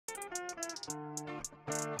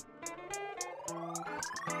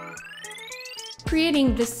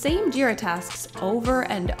Creating the same Jira tasks over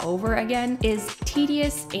and over again is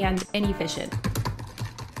tedious and inefficient,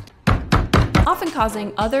 often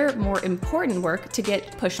causing other more important work to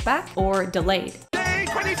get pushed back or delayed. Day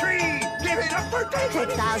 23! Give it up for day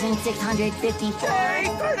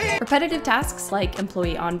 6,654. Repetitive tasks like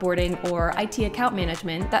employee onboarding or IT account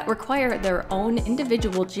management that require their own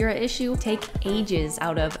individual Jira issue take ages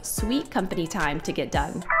out of sweet company time to get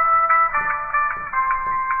done.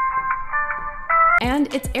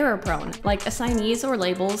 And it's error-prone, like assignees or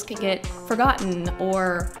labels can get forgotten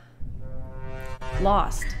or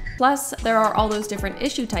lost. Plus, there are all those different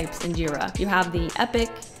issue types in Jira. You have the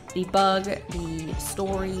epic, the bug, the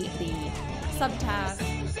story, the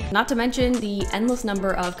subtask, not to mention the endless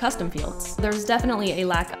number of custom fields. There's definitely a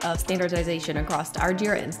lack of standardization across our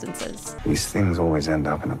Jira instances. These things always end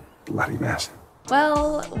up in a bloody mess.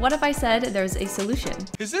 Well, what if I said there's a solution?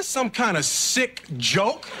 Is this some kind of sick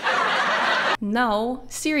joke? No,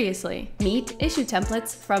 seriously. Meet Issue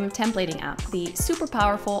Templates from Templating.app, the super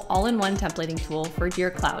powerful all-in-one templating tool for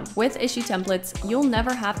Jira Cloud. With Issue Templates, you'll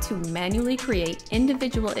never have to manually create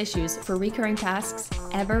individual issues for recurring tasks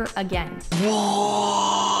ever again.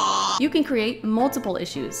 You can create multiple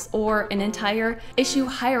issues or an entire issue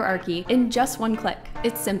hierarchy in just one click.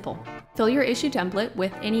 It's simple. Fill your issue template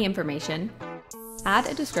with any information, add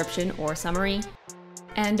a description or summary,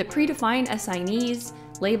 and predefine assignees,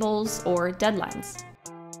 labels, or deadlines.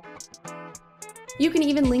 You can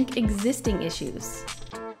even link existing issues.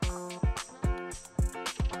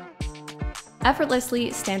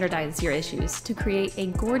 Effortlessly standardize your issues to create a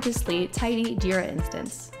gorgeously tidy Jira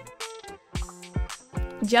instance.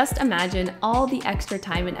 Just imagine all the extra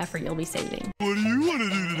time and effort you'll be saving. What do you want to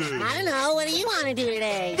do today? I don't know. What do you want to do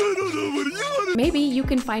today? I don't know. What do you want to do? Maybe you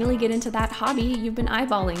can finally get into that hobby you've been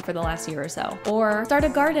eyeballing for the last year or so. Or start a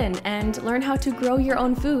garden and learn how to grow your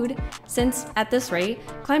own food, since at this rate,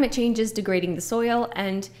 climate change is degrading the soil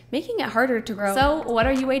and making it harder to grow. So what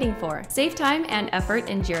are you waiting for? Save time and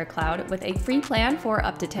effort in Jira Cloud with a free plan for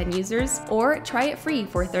up to 10 users, or try it free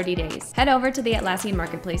for 30 days. Head over to the Atlassian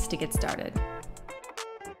Marketplace to get started.